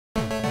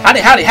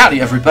Howdy, howdy,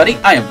 howdy, everybody.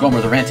 I am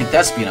Gomer the Ranting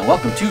Thespian, and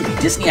welcome to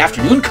the Disney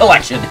Afternoon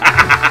Collection.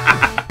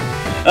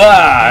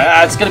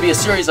 It's going to be a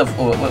series of,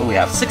 what do we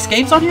have, 6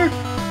 games on here?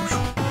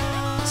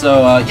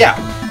 So, yeah,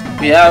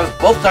 we have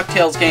both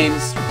DuckTales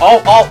games,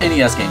 all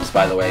NES games,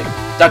 by the way.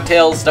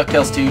 DuckTales,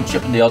 DuckTales 2,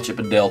 Chip 'n Dale, Chip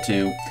 'n Dale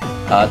 2,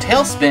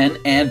 Talespin,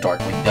 and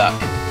Darkwing Duck.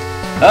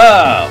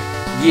 Oh,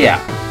 yeah,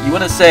 you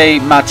want to say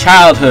my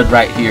childhood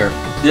right here.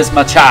 This is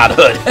my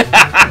childhood.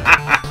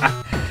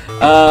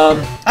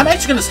 I'm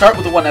actually going to start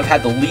with the one I've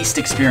had the least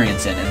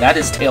experience in, and that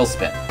is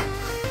Talespin.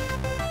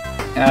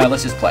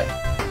 Let's just play.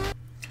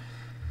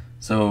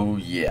 So,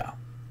 yeah.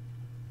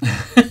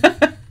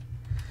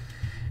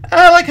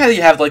 I like how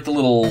you have, like, the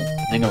little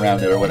thing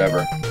around it or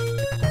whatever.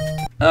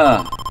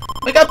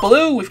 Wake up,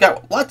 Baloo! We've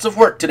got lots of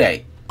work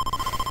today.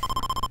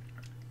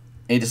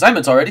 8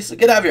 assignments already, so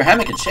get out of your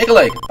hammock and shake a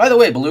leg. By the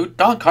way, Baloo,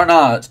 Don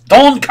Carnage,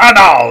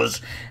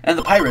 and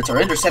the pirates are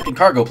intercepting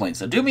cargo planes,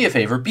 so do me a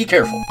favor, be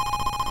careful.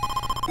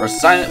 First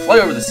assignment, fly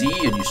over the sea,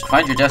 and you should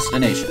find your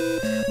destination.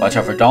 Watch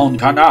out for Don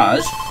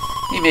Carnage.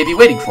 He may be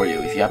waiting for you.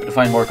 If you happen to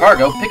find more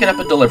cargo, pick it up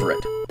and deliver it.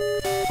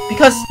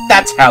 Because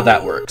that's how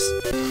that works.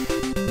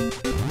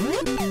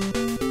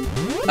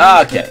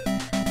 Okay.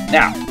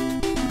 Now.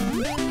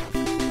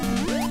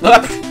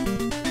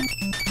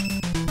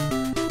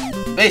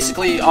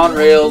 Basically, on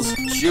rails,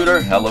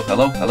 shooter. Hello,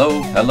 hello,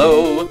 hello,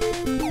 hello.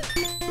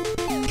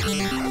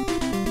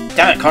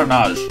 Damn it,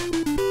 Carnage.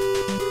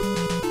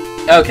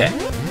 Okay.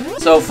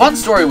 So, fun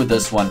story with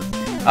this one.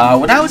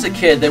 When I was a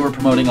kid, they were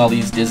promoting all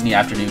these Disney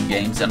afternoon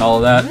games and all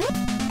of that.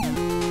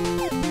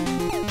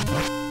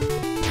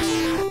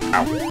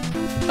 Ow.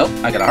 Oh,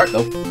 I got a heart,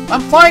 though.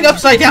 I'm flying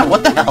upside down.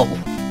 What the hell?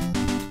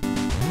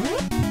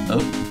 Oh.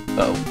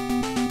 Uh-oh.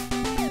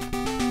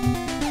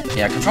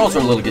 Yeah, controls are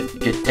a little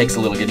takes a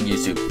little getting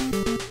used to.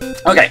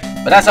 Okay,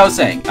 but as I was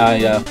saying,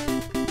 there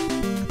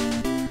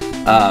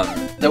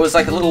was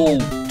like a little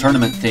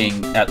tournament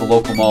thing at the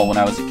local mall when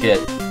I was a kid.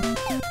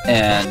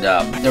 And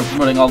they were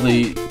promoting all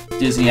the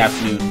Disney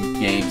afternoon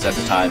games at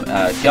the time.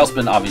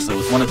 Talespin obviously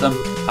was one of them.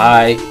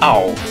 I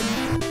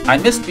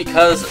missed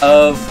because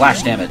of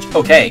flash damage.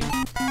 Okay.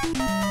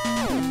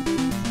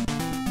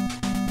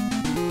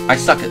 I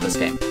suck at this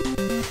game.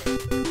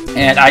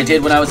 And I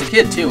did when I was a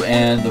kid too.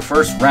 And the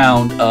first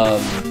round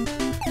of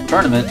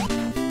tournament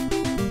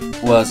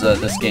was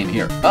this game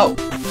here. Oh,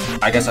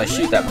 I guess I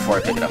shoot that before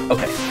I pick it up.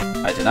 Okay.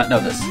 I did not know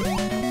this.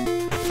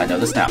 I know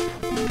this now.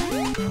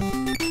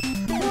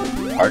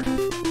 Heart.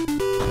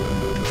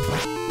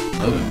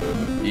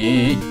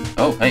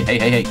 Oh,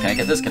 hey. Can I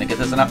get this? Can I get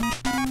this enough?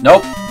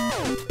 Nope.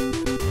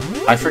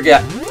 I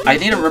forget. I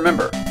need to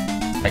remember.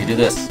 I can do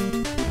this.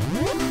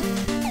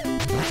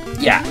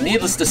 Yeah,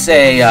 needless to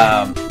say,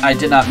 I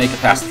did not make it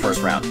past the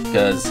first round,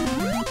 because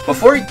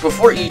before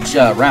each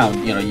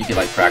round, you know, you could,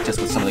 like, practice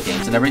with some of the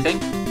games and everything.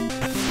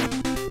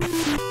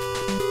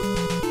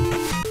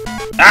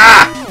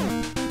 Ah!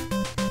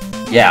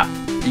 Yeah,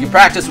 you can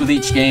practice with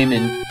each game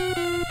and...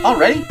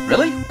 Already?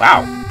 Really?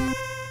 Wow.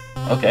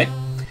 Okay.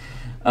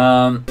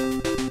 And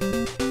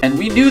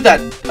we knew that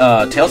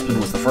Talespin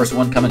was the first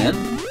one coming in.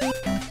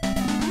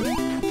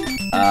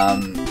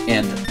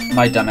 And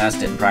my dumbass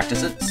didn't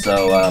practice it,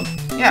 so,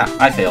 yeah,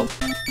 I failed.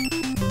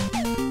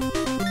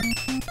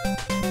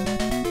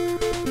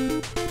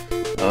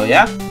 Oh,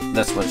 yeah?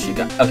 That's what she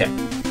got. Okay.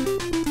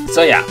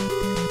 So, yeah.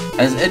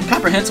 As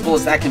incomprehensible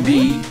as that can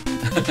be,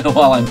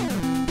 while I'm...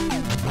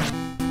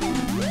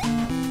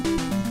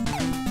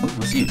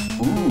 What's use?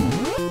 Ooh,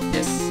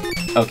 yes.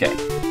 Okay.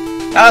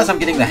 As I'm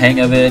getting the hang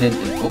of it, and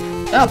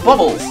oh,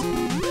 bubbles!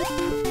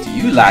 Do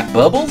you like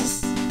bubbles?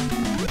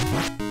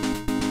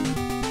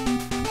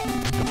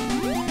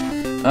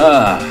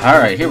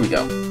 Alright, here we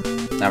go.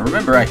 Now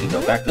remember, I can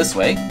go back this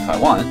way, if I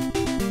want.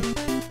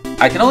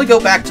 I can only go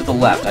back to the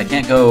left, I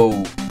can't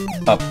go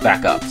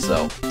back up,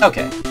 so...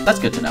 Okay, that's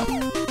good to know.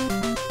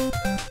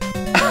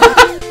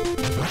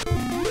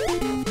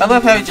 I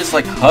love how he just,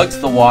 like, hugs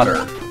the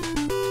water.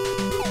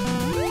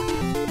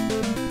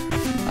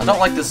 I don't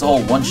like this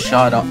whole one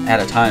shot at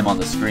a time on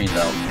the screen,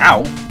 though.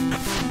 Ow!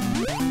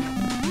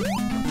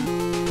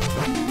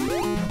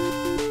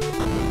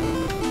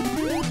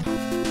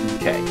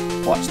 Okay,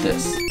 watch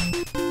this.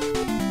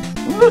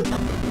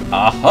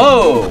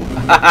 Aho!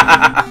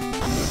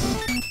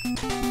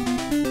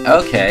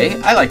 Okay,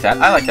 I like that,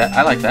 I like that,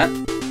 I like that.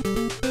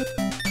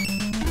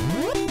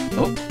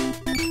 Oh.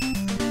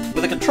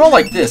 With a control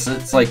like this,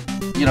 it's like,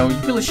 you know, you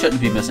really shouldn't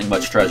be missing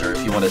much treasure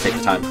if you want to take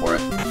the time for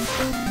it.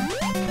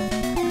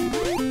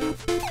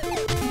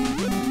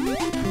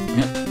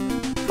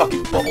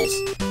 Fucking bubbles.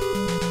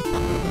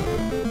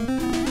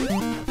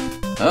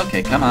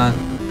 Okay, come on.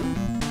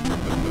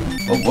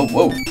 Whoa, whoa,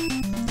 whoa.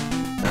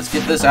 Let's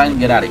get this out and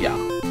get out of here.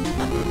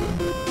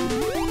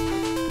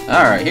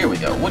 Alright, here we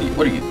go. What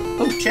are you?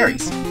 Oh,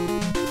 cherries.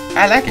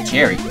 I like a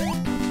cherry.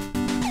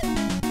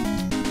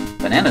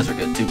 Bananas are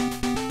good, too.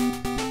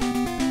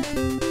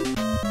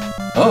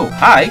 Oh,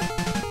 hi.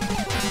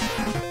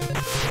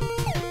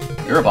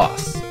 You're a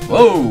boss.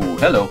 Whoa,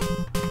 hello.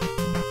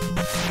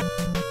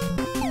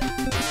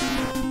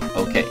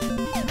 Okay.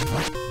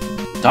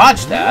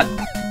 dodge that.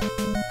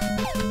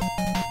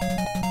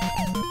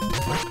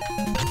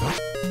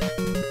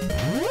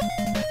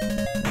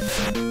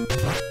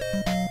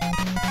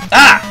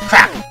 Ah!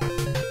 Crap!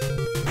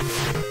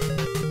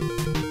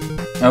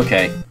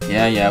 Okay.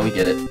 Yeah, we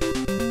get it.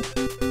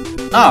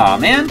 Aw,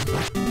 man!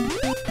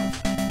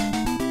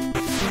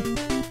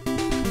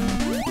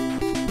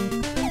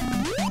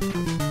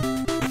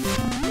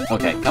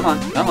 Okay, come on.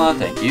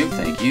 Thank you.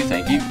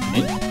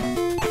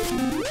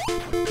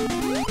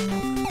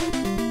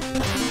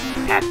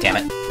 Ah, damn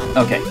it.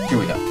 Okay, here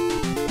we go.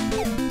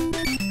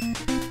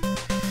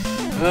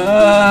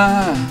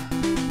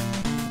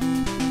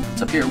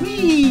 What's up here?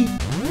 Whee!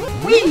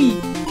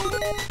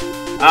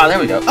 Ah, there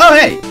we go. Oh,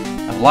 hey! I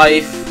have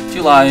life,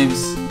 2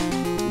 lives.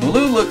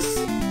 Blue looks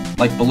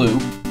like blue,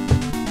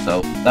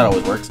 so that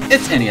always works.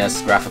 It's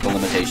NES, graphical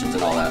limitations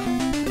and all that.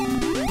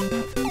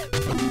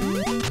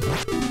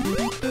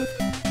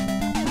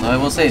 I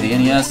will say, the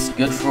NES,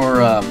 good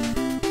for,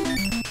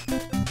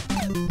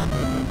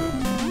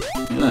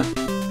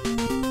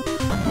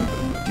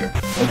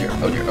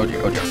 Oh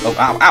dear. Oh,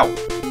 ow!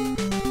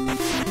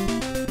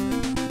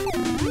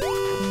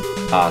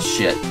 Aw,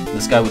 shit.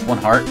 This guy with 1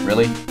 heart?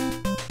 Really?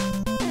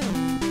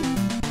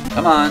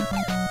 Come on.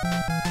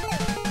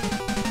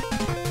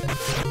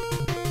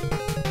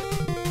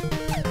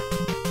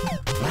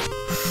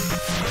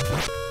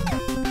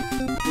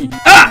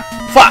 Ah!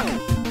 Fuck!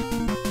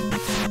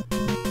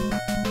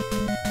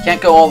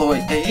 Can't go all the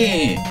way.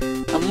 Hey,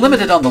 I'm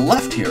limited on the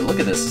left here. Look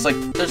at this. It's like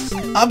there's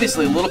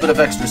obviously a little bit of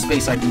extra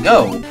space I can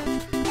go,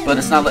 but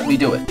it's not letting me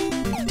do it.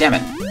 Damn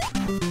it.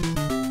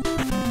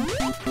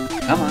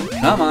 Come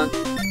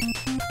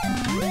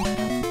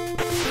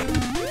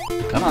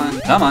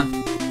on.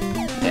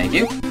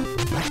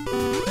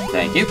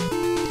 Thank you.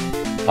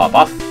 Pop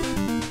off.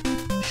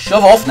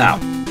 Shove off now.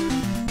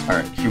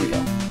 Alright, here we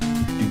go.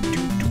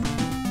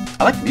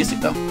 I like the music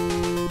though.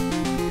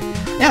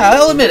 Yeah,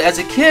 I'll admit, as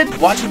a kid,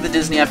 watching the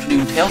Disney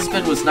Afternoon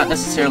Talespin was not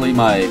necessarily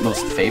my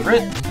most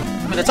favorite.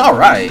 I mean, it's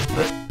alright,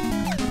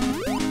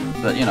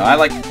 but you know, I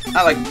like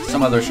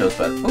some other shows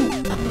better. Ooh.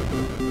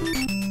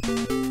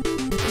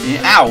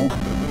 Yeah, ow!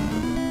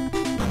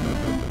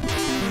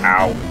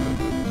 Ow.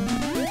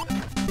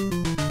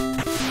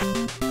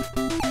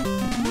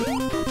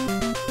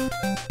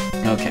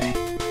 Okay.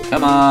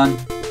 Come on.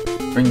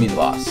 Bring me the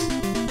boss.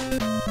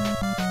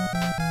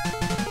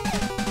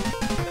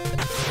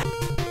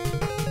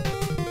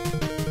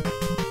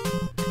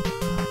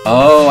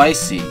 Oh, I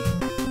see.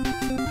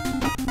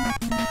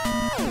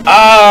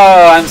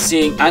 Oh, I'm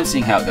seeing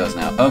how it goes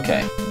now.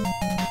 Okay.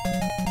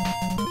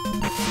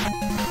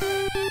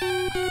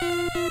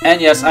 And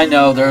yes, I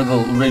know there are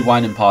the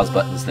rewind and pause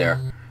buttons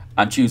there.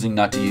 I'm choosing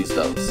not to use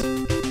those.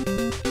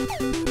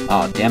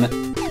 Oh, damn it.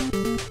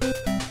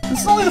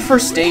 This is only the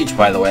first stage,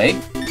 by the way.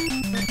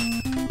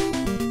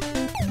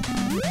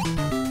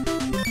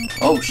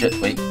 Oh shit,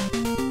 wait.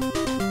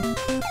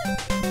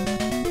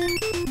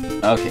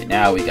 Okay,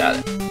 now we got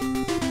it.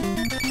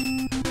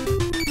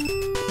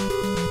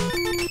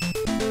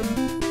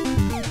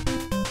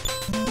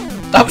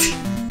 Oh,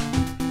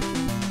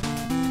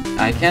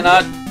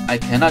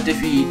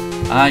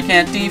 I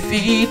can't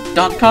defeat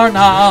Don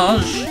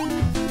Carnage.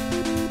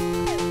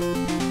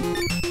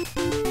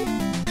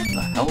 What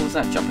the hell was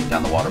that, jumping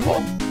down the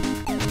waterfall?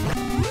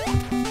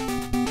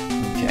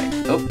 Okay,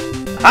 oh,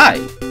 hi!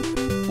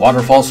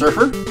 Waterfall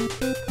surfer?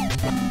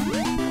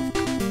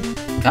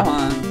 Come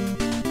on.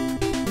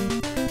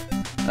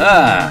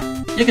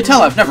 You can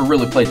tell I've never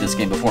really played this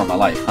game before in my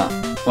life, huh?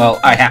 Well,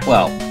 I have,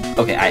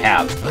 okay, I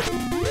have, but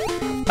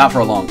not for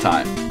a long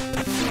time.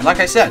 And like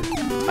I said,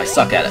 I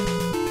suck at it.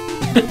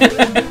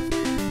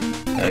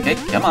 Okay,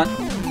 come on.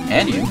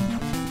 And you.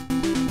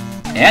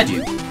 And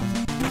you.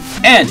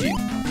 And you.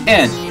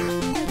 And you.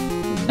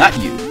 Not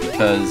you,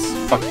 because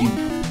fuck you,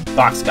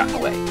 box got in the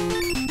way.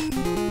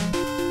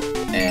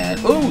 And,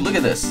 ooh, look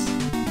at this.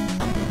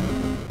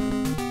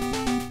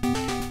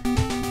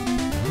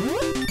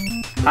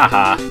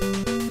 Haha.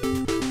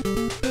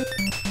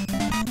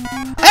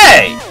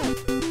 Hey!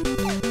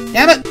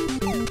 Damn it!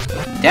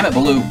 Damn it,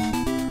 Baloo.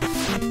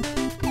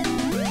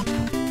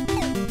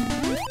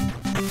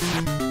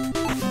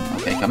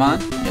 Okay, come on.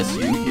 Yes,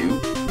 you.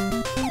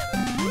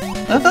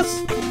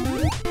 That's...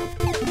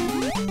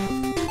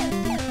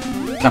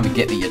 Come and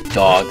get me, you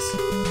dogs.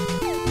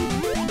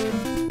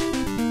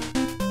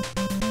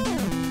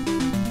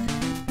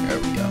 There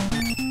we go.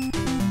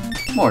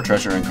 More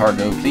treasure and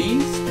cargo,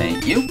 please.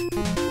 Thank you.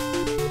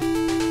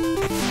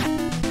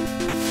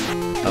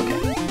 Okay.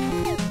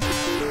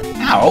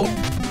 Ow!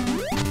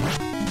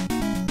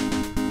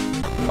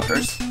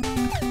 Fuckers.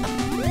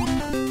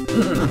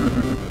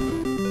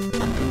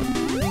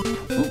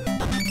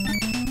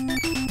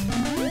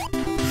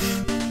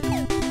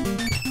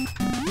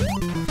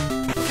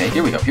 Okay,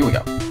 here we go.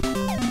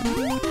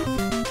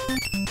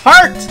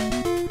 Heart!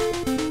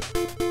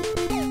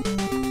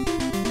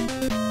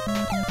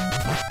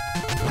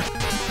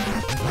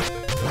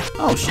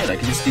 Oh shit, I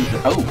can just do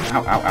the... Oh,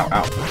 ow.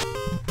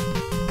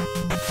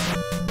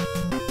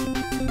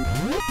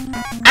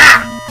 Ah!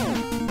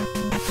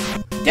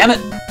 Damn it!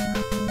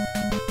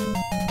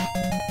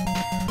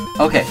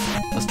 Okay,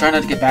 let's try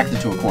not to get backed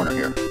into a corner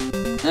here.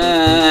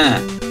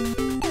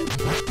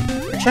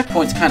 Your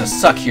checkpoints kind of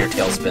suck here,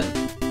 Talespin.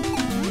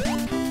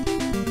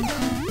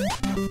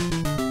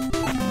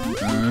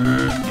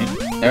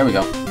 There we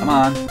go. Come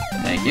on.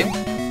 Thank you.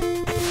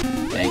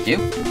 Thank you.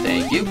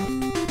 Thank you.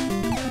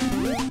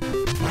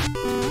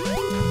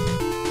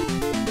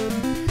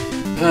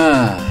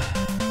 Wah!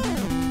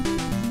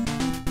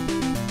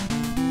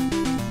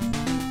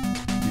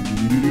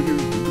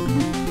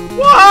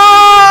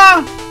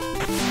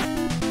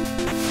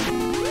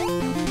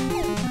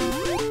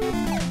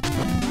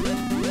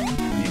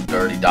 You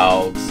dirty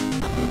dogs.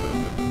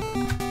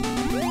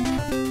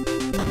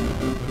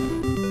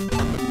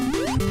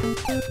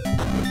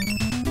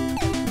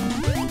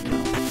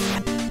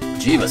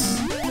 Jeebus.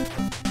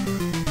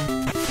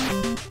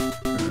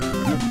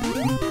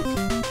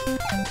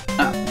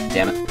 Ah,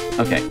 damn it.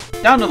 Okay,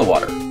 down to the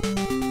water.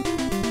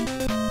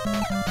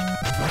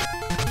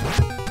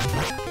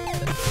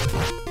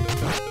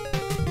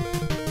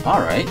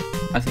 Alright,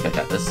 I think I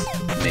got this.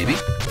 Maybe.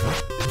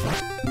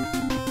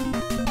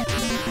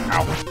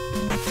 Ow.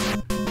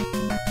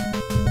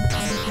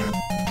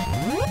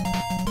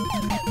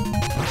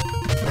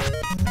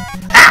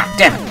 Ah,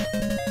 damn it!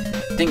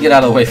 Didn't get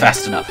out of the way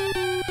fast enough.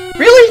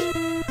 Really?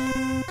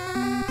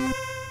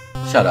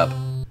 Shut up.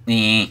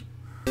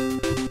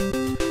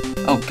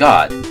 Oh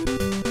god.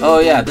 Oh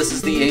yeah, this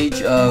is the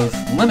age of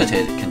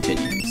limited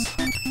continues.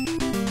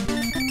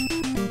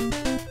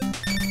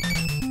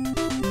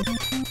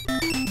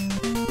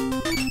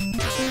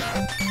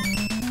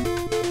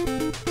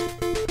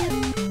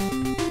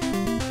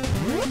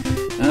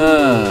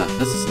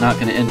 This is not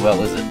gonna end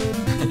well, is it?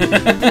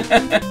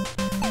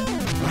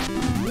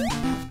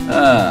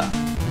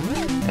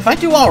 If I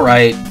do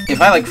alright,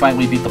 if I like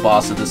finally beat the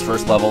boss of this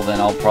first level,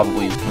 then I'll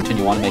probably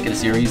continue on to make it a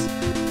series.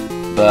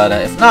 But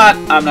if not,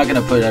 I'm not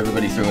gonna put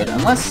everybody through it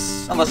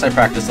unless I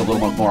practice a little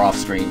bit more off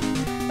screen.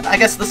 I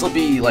guess this will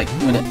be like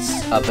when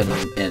it's up and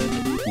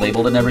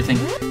labeled and everything.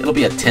 It'll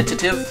be a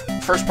tentative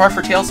first part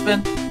for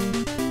Talespin.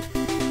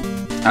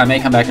 I may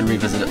come back and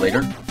revisit it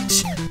later.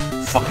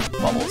 Fucking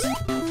bubbles.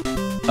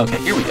 Okay,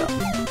 here we go.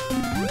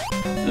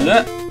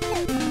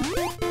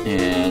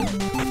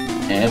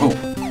 And boom.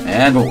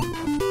 And boom.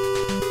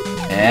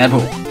 And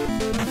boom.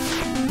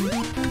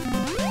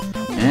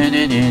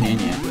 And.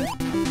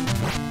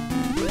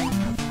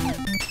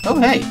 Oh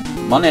hey,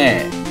 money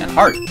and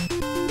heart.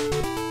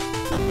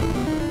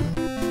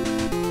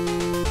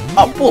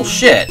 Oh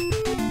bullshit!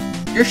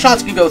 Your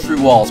shots can go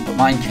through walls, but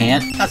mine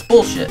can't. That's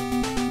bullshit.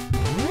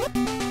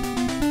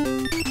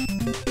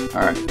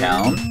 Alright,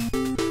 down.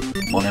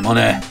 Money,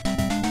 money.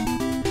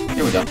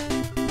 Here we go.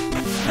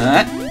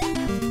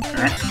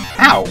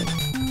 Ow!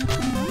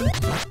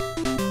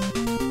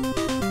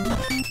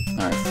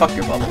 Alright, fuck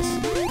your bubbles.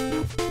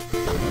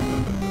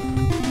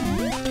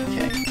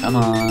 Okay, come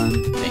on.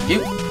 Thank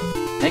you.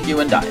 Thank you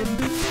and die.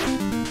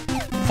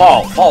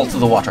 Fall! Fall to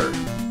the water!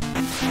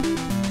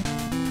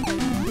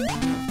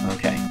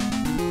 Okay.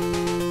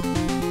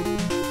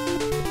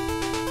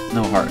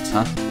 No hearts,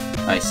 huh?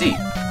 I see.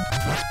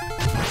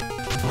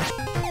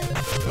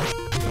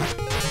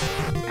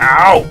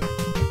 Ow!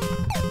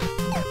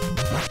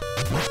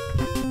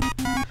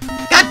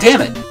 God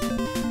damn it!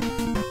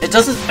 It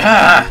doesn't...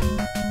 Ah!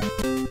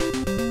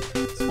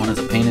 This one is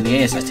a pain in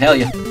the ass, I tell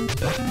you.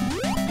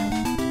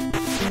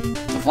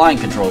 The flying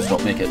controls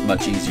don't make it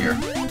much easier.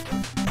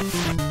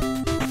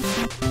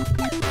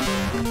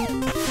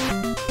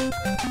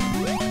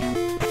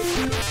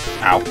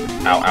 Ow.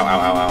 Ow, ow, ow,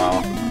 ow, ow,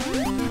 ow.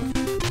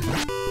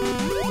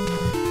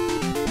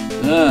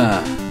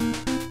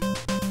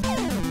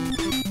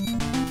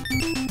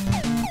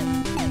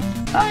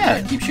 Oh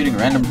yeah, keep shooting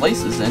random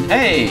places and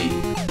hey!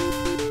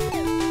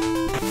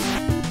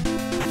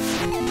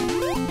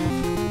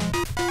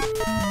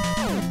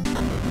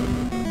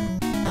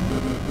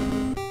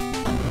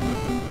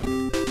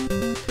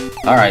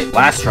 Alright,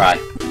 last try.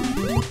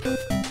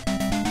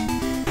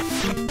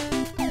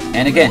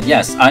 And again,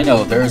 yes, I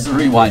know, there's a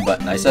rewind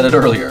button. I said it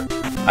earlier.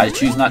 I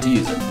choose not to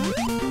use it.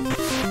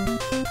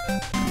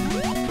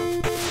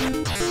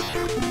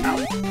 Ow.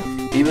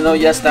 Even though,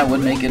 yes, that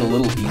would make it a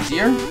little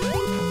easier,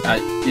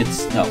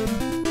 it's... no.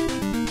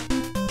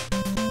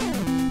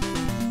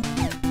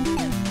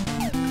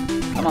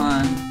 Come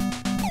on.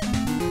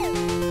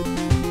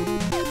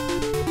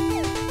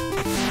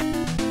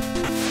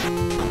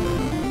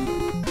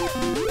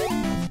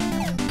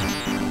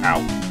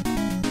 Ow.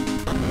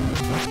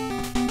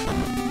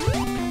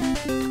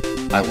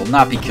 I will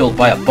not be killed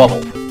by a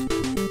bubble.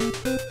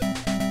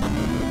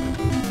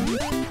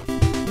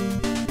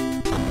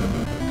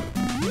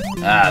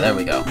 Ah, there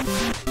we go.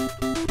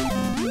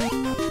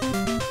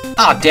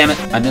 Ah, damn it!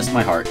 I missed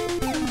my heart.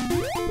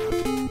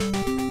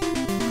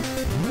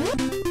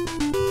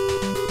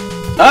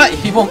 Ah,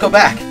 he won't go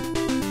back.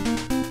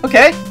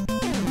 Okay.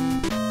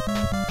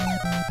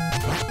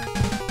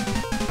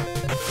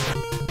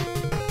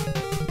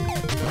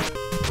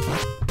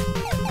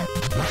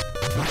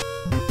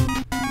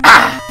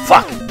 Ah,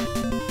 fuck.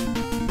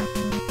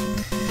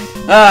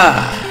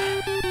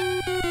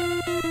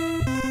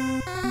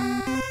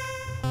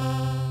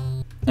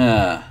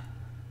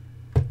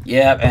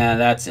 Yep, and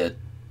that's it.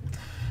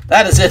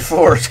 That is it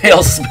for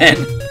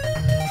Talespin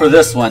for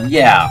this one.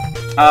 Yeah,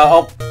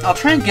 I'll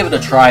try and give it a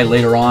try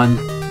later on,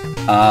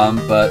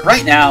 but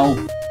right now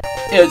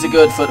it's a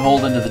good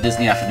foothold into the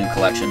Disney Afternoon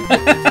Collection.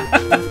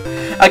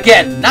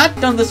 Again, not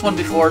done this one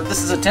before.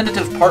 This is a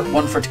tentative part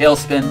 1 for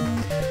Talespin,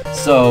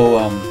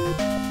 so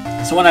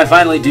when I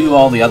finally do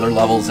all the other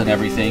levels and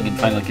everything and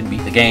finally can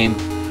beat the game,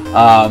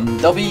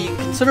 there'll be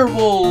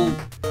considerable.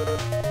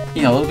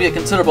 It'll be a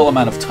considerable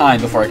amount of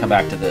time before I come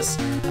back to this.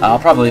 I'll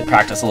probably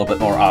practice a little bit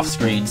more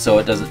off-screen so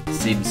it doesn't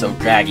seem so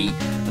draggy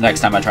the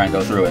next time I try and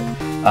go through it.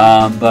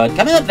 But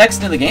coming up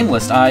next in the game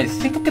list, I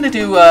think I'm going to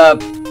do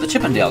the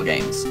Chip 'n Dale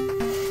games.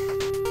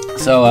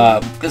 So,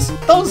 because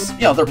those,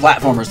 they're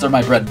platformers, they're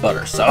my bread and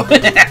butter, so...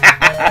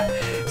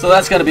 So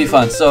that's going to be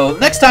fun. So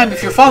next time,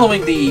 if you're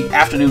following the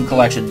Afternoon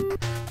Collection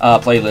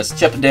playlist,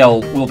 Chip 'n Dale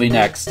will be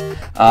next.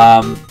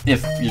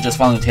 If you're just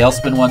following the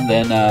Talespin one,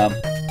 then...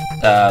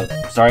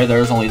 sorry,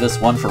 there's only this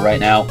one for right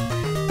now.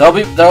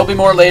 There'll be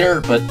more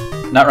later, but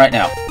not right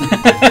now.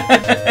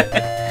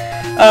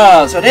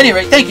 So at any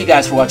rate, thank you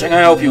guys for watching.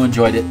 I hope you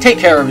enjoyed it. Take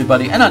care,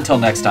 everybody, and until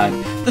next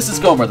time, this is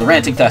Gomer, the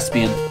Ranting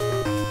Thespian,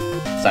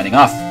 signing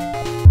off.